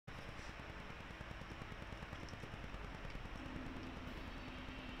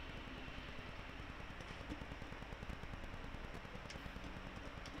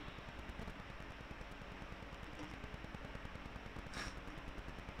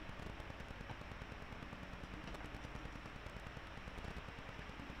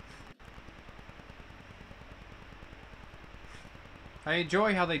I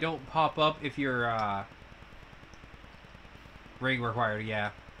enjoy how they don't pop up if you're, ring required,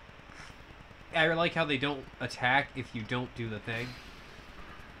 yeah. I like how they don't attack if you don't do the thing.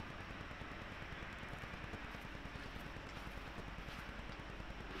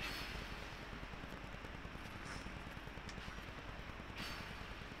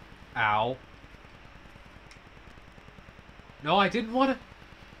 Ow. No, I didn't want to...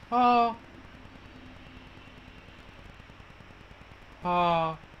 Oh.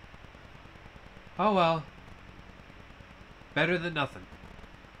 Oh. Oh well. Better than nothing.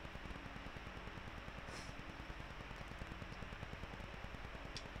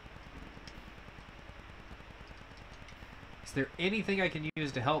 Is there anything I can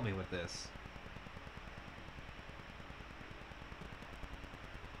use to help me with this?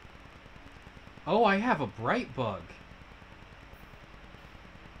 Oh, I have a bright bug.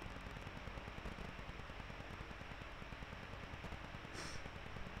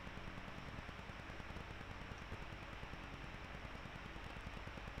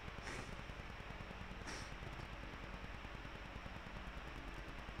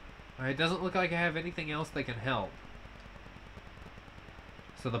 It doesn't look like I have anything else that can help.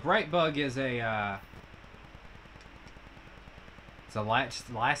 So the bright bug is a, it's a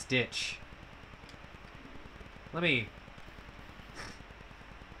last ditch. Let me...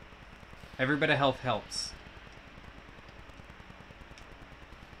 Every bit of health helps.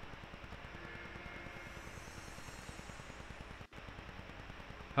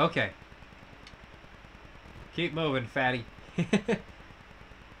 Okay. Keep moving, fatty.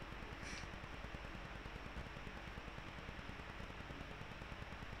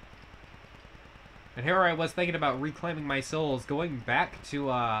 And here I was thinking about reclaiming my souls, going back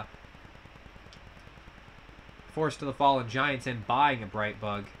to, Forest of the Fallen Giants and buying a bright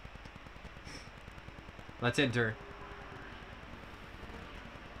bug. Let's enter.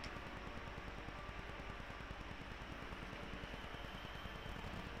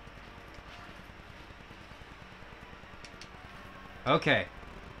 Okay.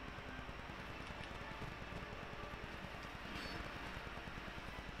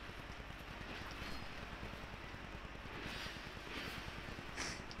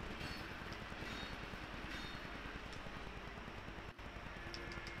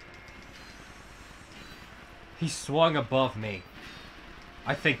 He swung above me.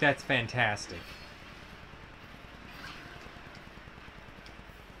 I think that's fantastic.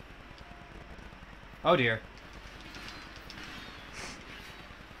 Oh dear.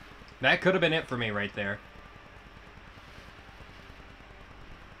 That could have been it for me right there.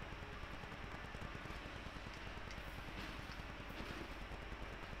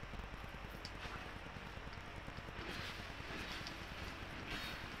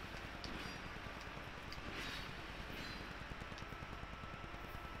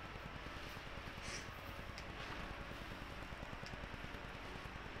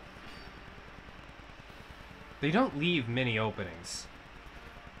 They don't leave many openings.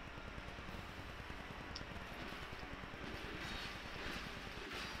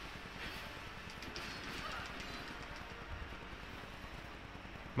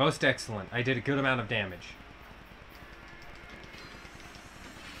 Most excellent. I did a good amount of damage.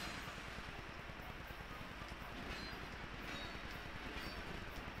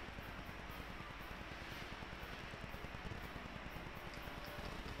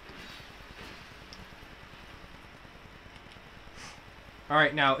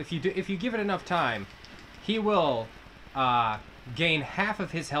 Alright, now, if you give it enough time, he will, gain half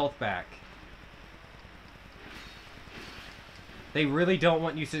of his health back. They really don't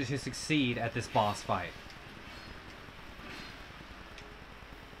want you to succeed at this boss fight.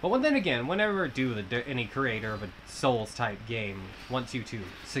 But then again, whenever any creator of a Souls-type game wants you to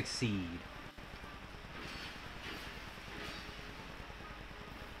succeed.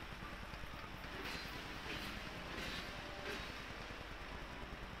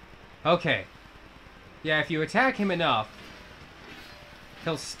 Okay. Yeah, if you attack him enough,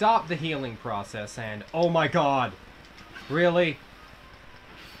 he'll stop the healing process and... Oh my god! Really?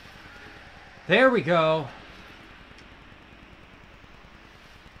 There we go!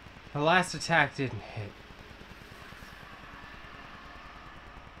 The last attack didn't hit.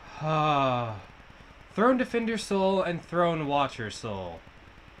 Throne Defender Soul and Throne Watcher Soul.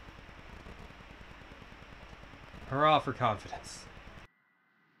 Hurrah for confidence.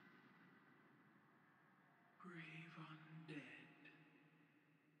 Brave undead,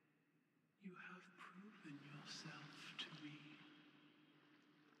 you have proven yourself to me.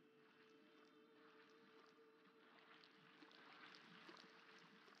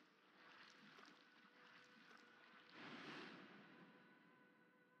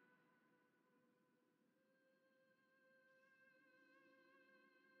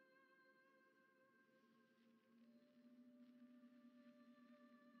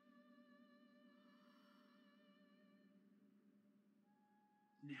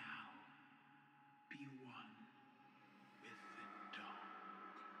 Now be one with the dark.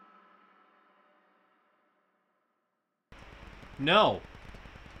 No.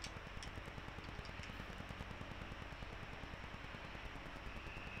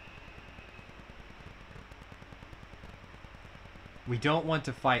 We don't want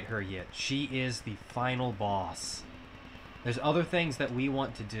to fight her yet. She is the final boss. There's other things that we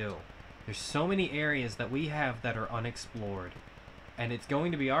want to do. There's so many areas that we have that are unexplored. And it's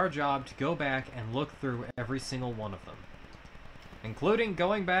going to be our job to go back and look through every single one of them. Including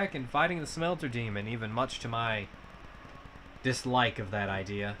going back and fighting the Smelter Demon, even much to my dislike of that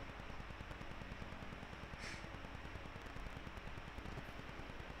idea.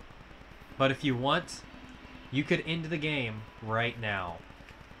 But if you want, you could end the game right now.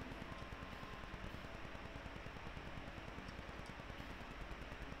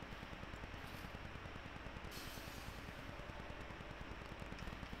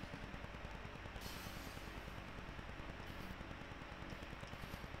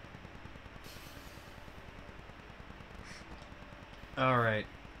 Alright.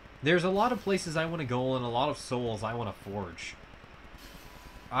 There's a lot of places I want to go and a lot of souls I want to forge.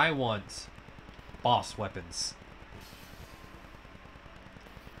 I want boss weapons.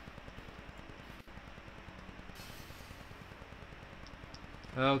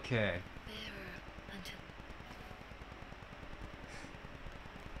 Okay.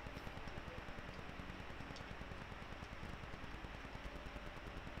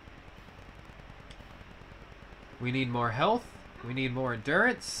 We need more health. We need more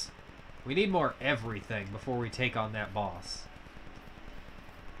endurance. We need more everything before we take on that boss.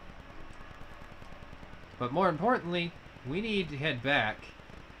 But more importantly, we need to head back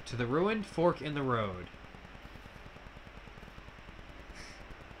to the ruined fork in the road.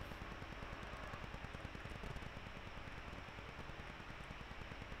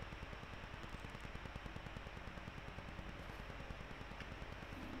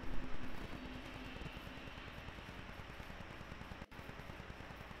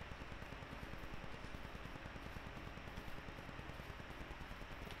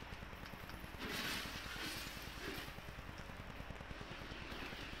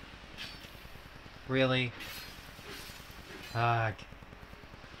 Really? Ugh.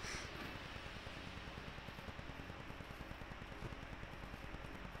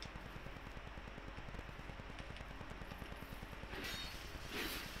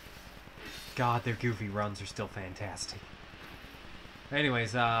 God, their goofy runs are still fantastic.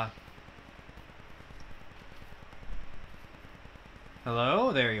 Anyways, hello?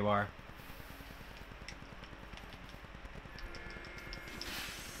 There you are.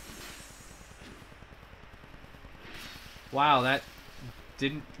 Wow, that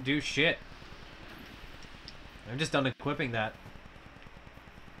didn't do shit. I'm just done equipping that.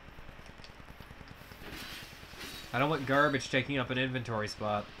 I don't want garbage taking up an inventory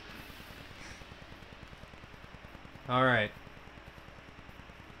spot. Alright.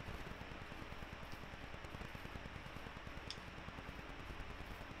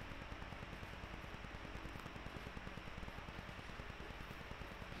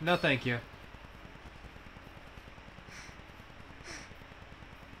 No, thank you.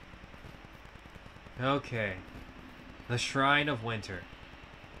 Okay. The Shrine of Winter.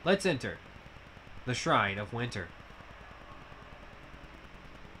 Let's enter. The Shrine of Winter.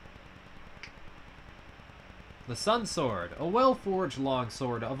 The Sun Sword, a well-forged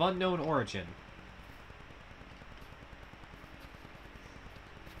longsword of unknown origin.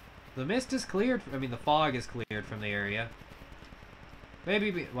 The mist is cleared, the fog is cleared from the area.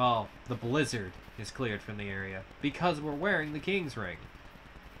 Maybe, well, the blizzard is cleared from the area because we're wearing the King's Ring.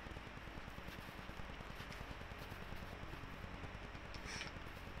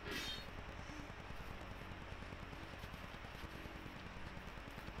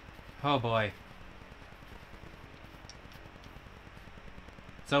 Oh boy.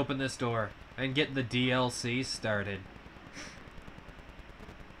 Let's open this door and get the DLC started.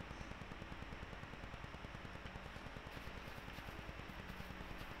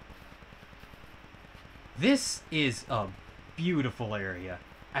 This is a beautiful area,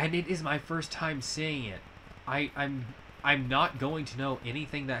 and it is my first time seeing it. I'm not going to know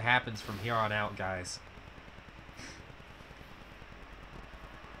anything that happens from here on out, guys.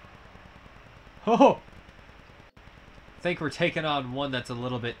 Oh! I think we're taking on one that's a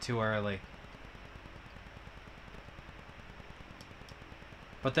little bit too early.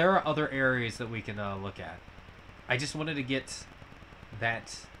 But there are other areas that we can look at. I just wanted to get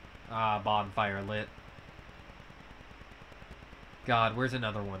that bonfire lit. God, where's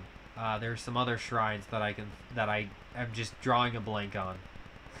another one? There's some other shrines that I am just drawing a blank on.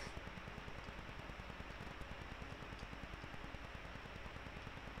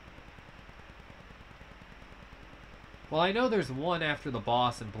 Well, I know there's one after the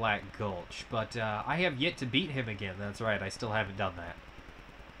boss in Black Gulch, but I have yet to beat him again. That's right, I still haven't done that.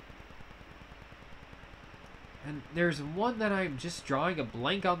 And there's one that I'm just drawing a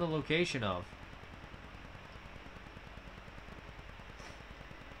blank on the location of.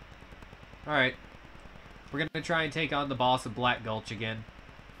 Alright. We're gonna try and take on the boss of Black Gulch again.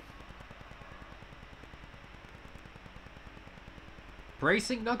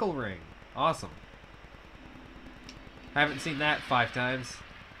 Bracing Knuckle Ring. Awesome. Haven't seen that 5 times.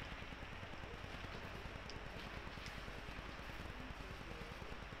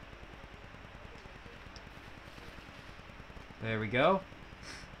 There we go.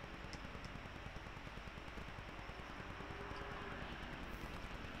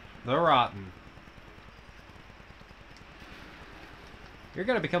 The Rotten. You're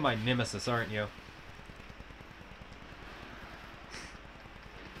gonna become my nemesis, aren't you?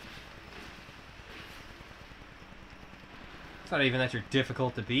 It's not even that you're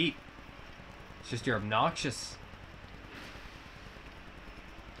difficult to beat. It's just you're obnoxious.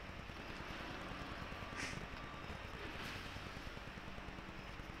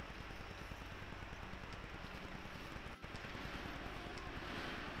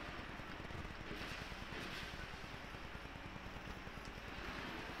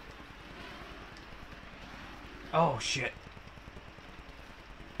 Oh, shit.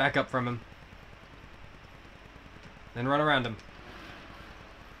 Back up from him. Then run around him.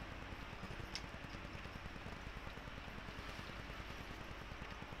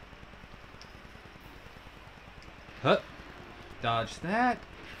 Huh. Dodge that.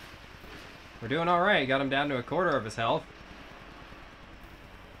 We're doing alright. Got him down to 1/4 of his health.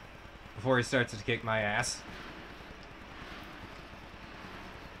 Before he starts to kick my ass.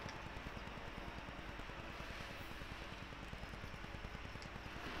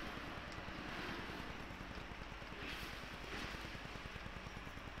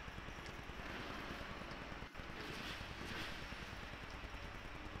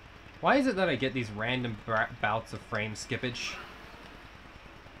 Why is it that I get these random bouts of frame skippage?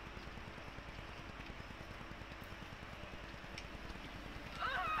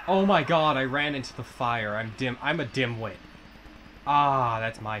 Oh my god, I ran into the fire. I'm a dimwit. Ah,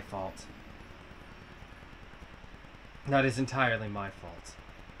 that's my fault. That is entirely my fault.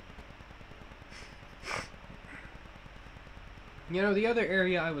 You know, the other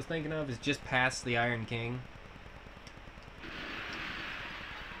area I was thinking of is just past the Iron King.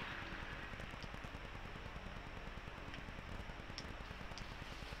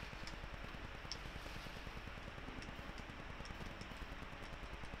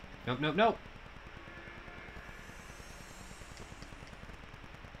 Nope, nope, nope.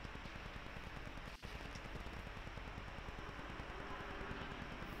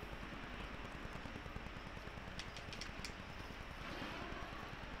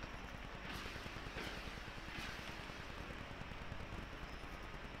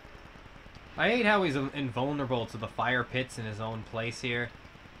 I hate how he's invulnerable to the fire pits in his own place here.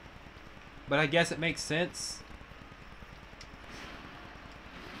 But I guess it makes sense.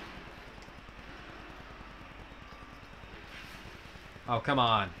 Oh, come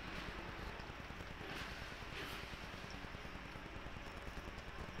on.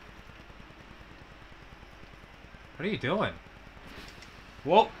 What are you doing?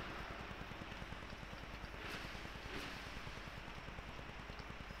 Whoa!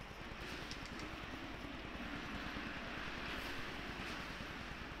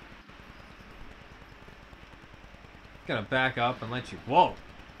 Gonna back up and let you... Whoa!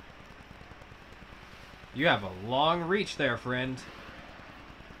 You have a long reach there, friend.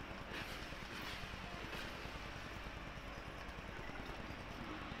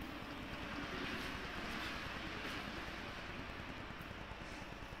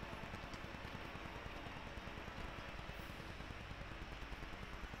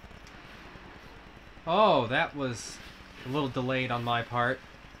 Oh, that was a little delayed on my part.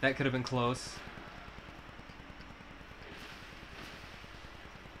 That could have been close.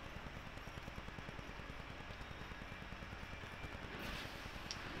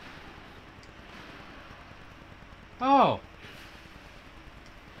 Oh!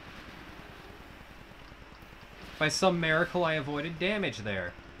 By some miracle, I avoided damage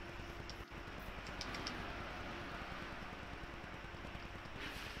there.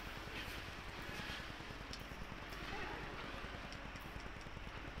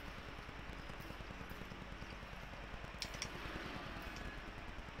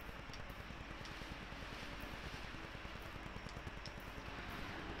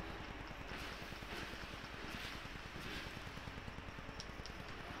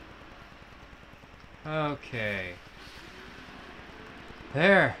 Okay.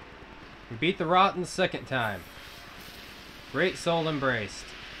 There. We beat the Rotten second time. Great soul embraced.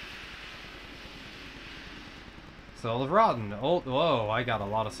 Soul of Rotten. Oh, whoa, I got a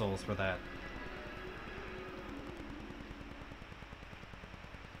lot of souls for that.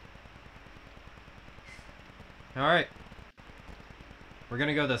 Alright. We're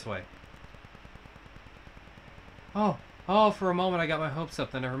gonna go this way. Oh, for a moment I got my hopes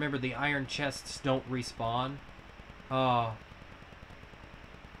up, then I remembered the iron chests don't respawn. Oh.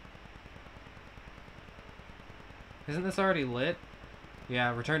 Isn't this already lit?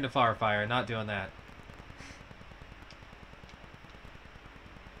 Yeah, return to Farfire, not doing that.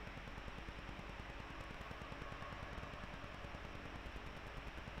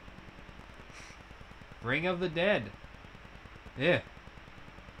 Ring of the Dead. Yeah.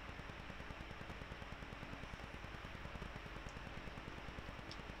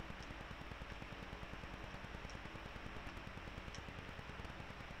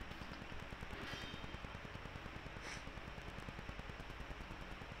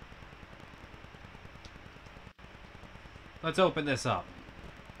 Let's open this up.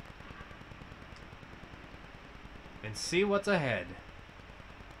 And see what's ahead.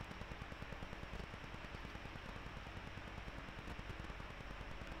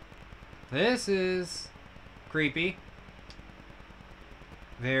 This is creepy.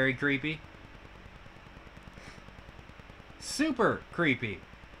 Very creepy. Super creepy.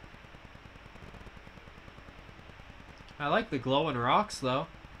 I like the glowing rocks, though.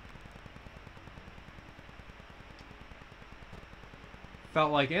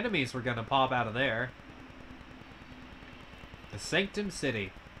 Felt like enemies were gonna pop out of there. The Sanctum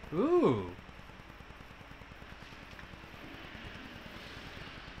City. Ooh.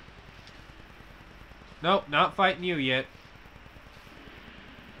 Nope, not fighting you yet.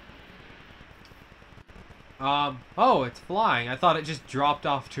 Oh, it's flying. I thought it just dropped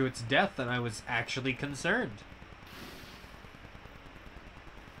off to its death and I was actually concerned.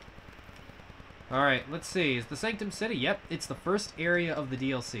 Alright, let's see. Is the Sanctum City? Yep, it's the first area of the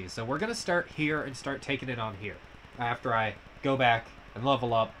DLC. So we're going to start here and start taking it on here. After I go back and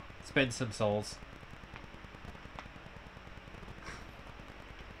level up, spend some souls.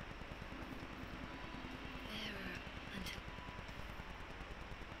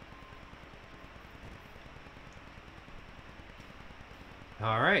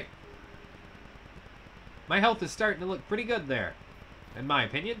 Alright. My health is starting to look pretty good there, in my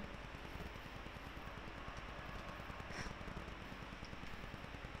opinion.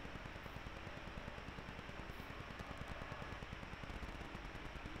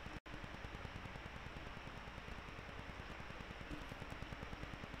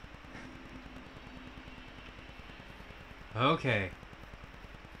 Okay.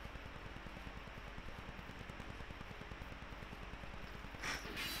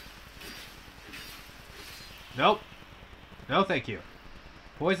 Nope. No, thank you.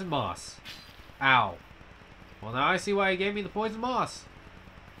 Poison moss. Ow. Well, now I see why he gave me the poison moss.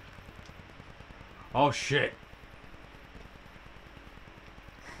 Oh, shit.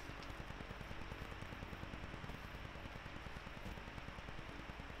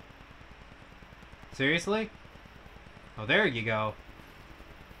 Seriously? Oh, there you go.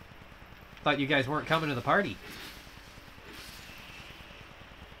 Thought you guys weren't coming to the party.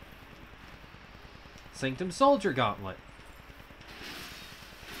 Sanctum Soldier Gauntlet.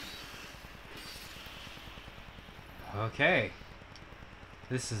 Okay.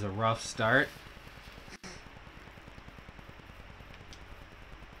 This is a rough start.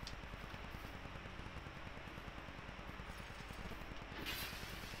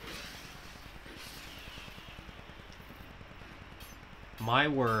 My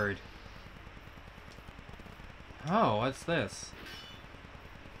word. Oh, what's this?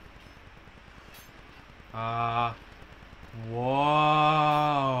 Whoa.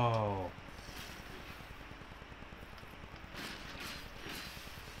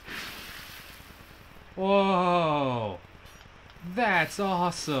 Whoa. That's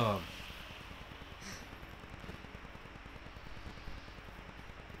awesome.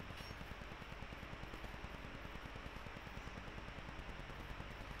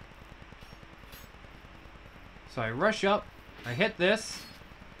 So I rush up, I hit this,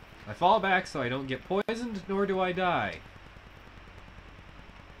 I fall back so I don't get poisoned, nor do I die.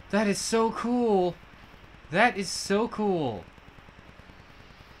 That is so cool. That is so cool.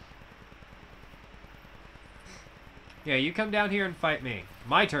 Yeah, you come down here and fight me.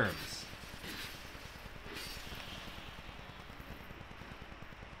 My terms.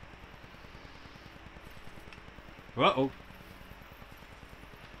 Uh-oh.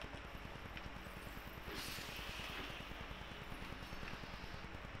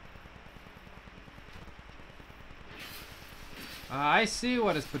 I see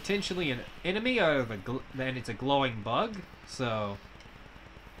what is potentially an enemy, and it's a glowing bug, so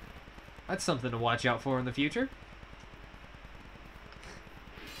that's something to watch out for in the future.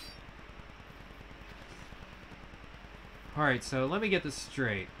 Alright, so let me get this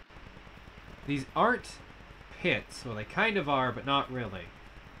straight. These aren't pits. Well, they kind of are, but not really.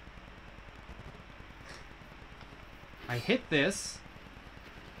 I hit this,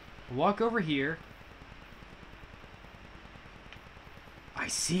 walk over here. I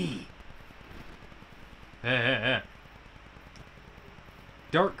see.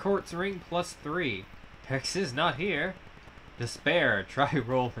 Dark Quartz Ring +3. Hex is not here. Despair. Try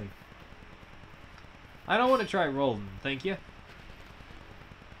rolling. I don't want to try rolling, thank you.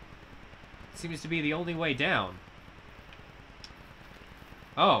 Seems to be the only way down.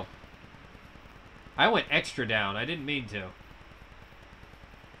 Oh. I went extra down. I didn't mean to.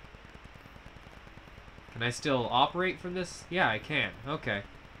 Can I still operate from this? Yeah, I can. Okay.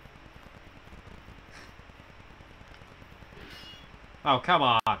 Oh, come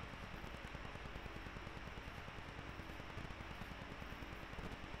on.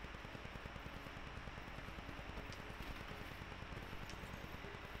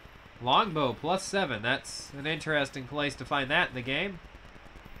 Longbow +7. That's an interesting place to find that in the game.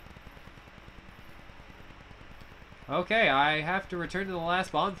 Okay, I have to return to the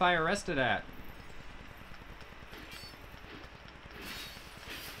last bonfire rested at.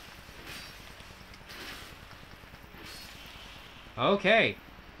 Okay.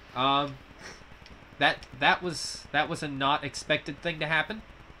 That was a not expected thing to happen.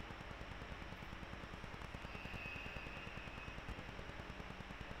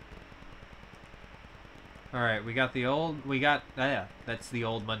 Alright, that's the old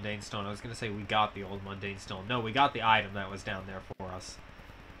mundane stone. I was gonna say we got the old mundane stone. No, we got the item that was down there for us.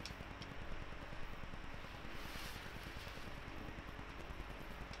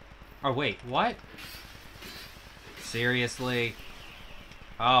 Oh, wait, what? Seriously?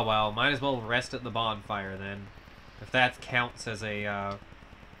 Oh, well, might as well rest at the bonfire then. If that counts as a,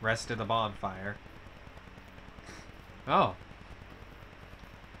 rest at the bonfire. Oh.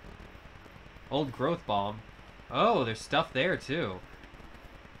 Old growth bomb. Oh, there's stuff there, too.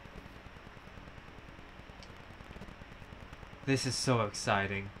 This is so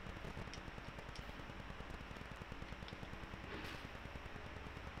exciting.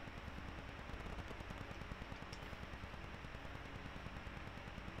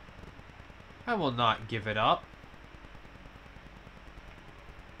 I will not give it up.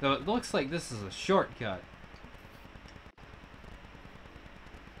 Though it looks like this is a shortcut.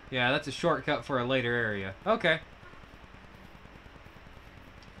 Yeah, that's a shortcut for a later area. Okay.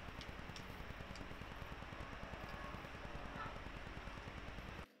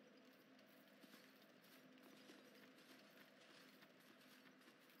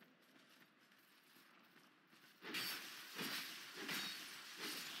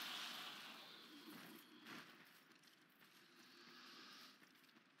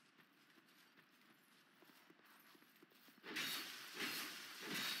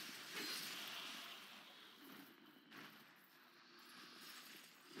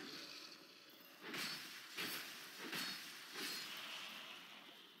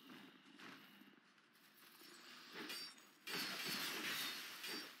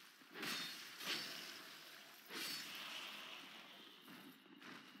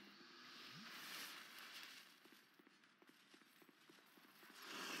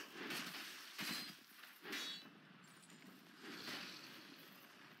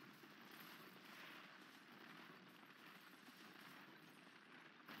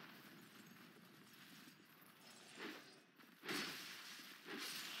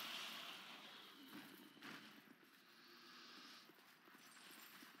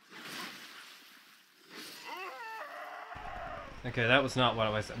 Okay, that was not what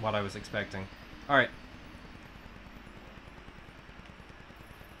I was expecting. All right.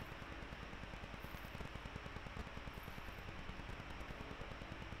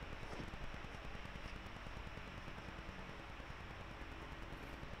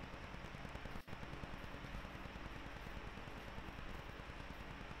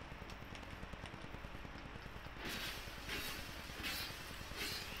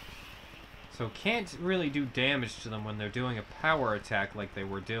 So can't really do damage to them when they're doing a power attack like they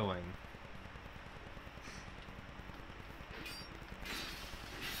were doing.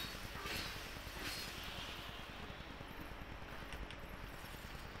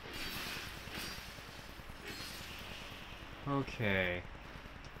 Okay.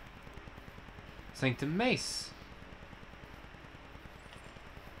 Sanctum Mace.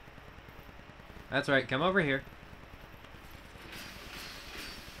 That's right, come over here.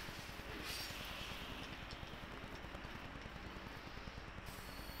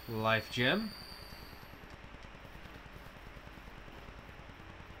 Life gem.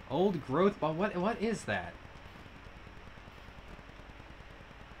 Old growth ball. What is that?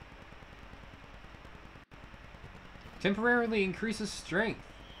 Temporarily increases strength.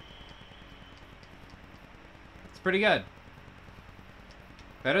 It's pretty good.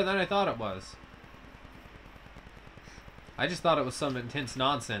 Better than I thought it was. I just thought it was some intense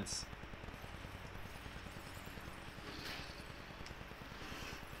nonsense.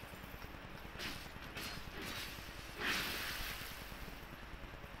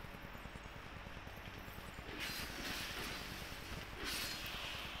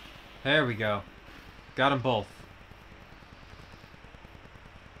 There we go. Got them both.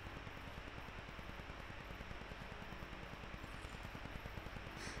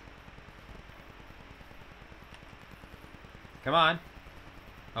 Come on.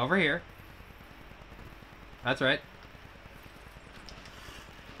 Over here. That's right.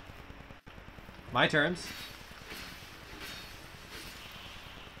 My terms.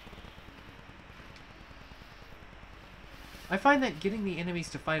 I find that getting the enemies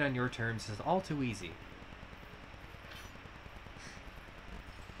to fight on your terms is all too easy.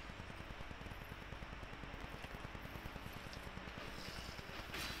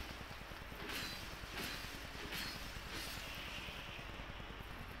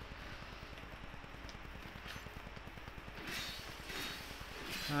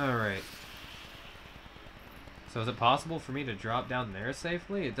 Alright. So is it possible for me to drop down there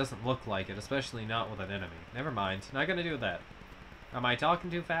safely? It doesn't look like it, especially not with an enemy. Never mind. Not gonna do that. Am I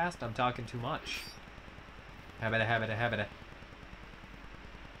talking too fast? I'm talking too much. Habita, habita, habita.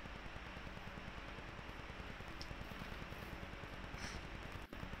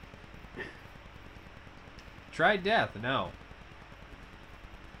 Try death. No.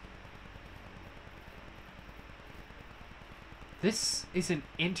 This is an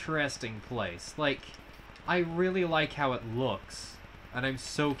interesting place. Like, I really like how it looks. And I'm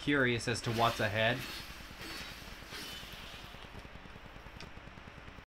so curious as to what's ahead.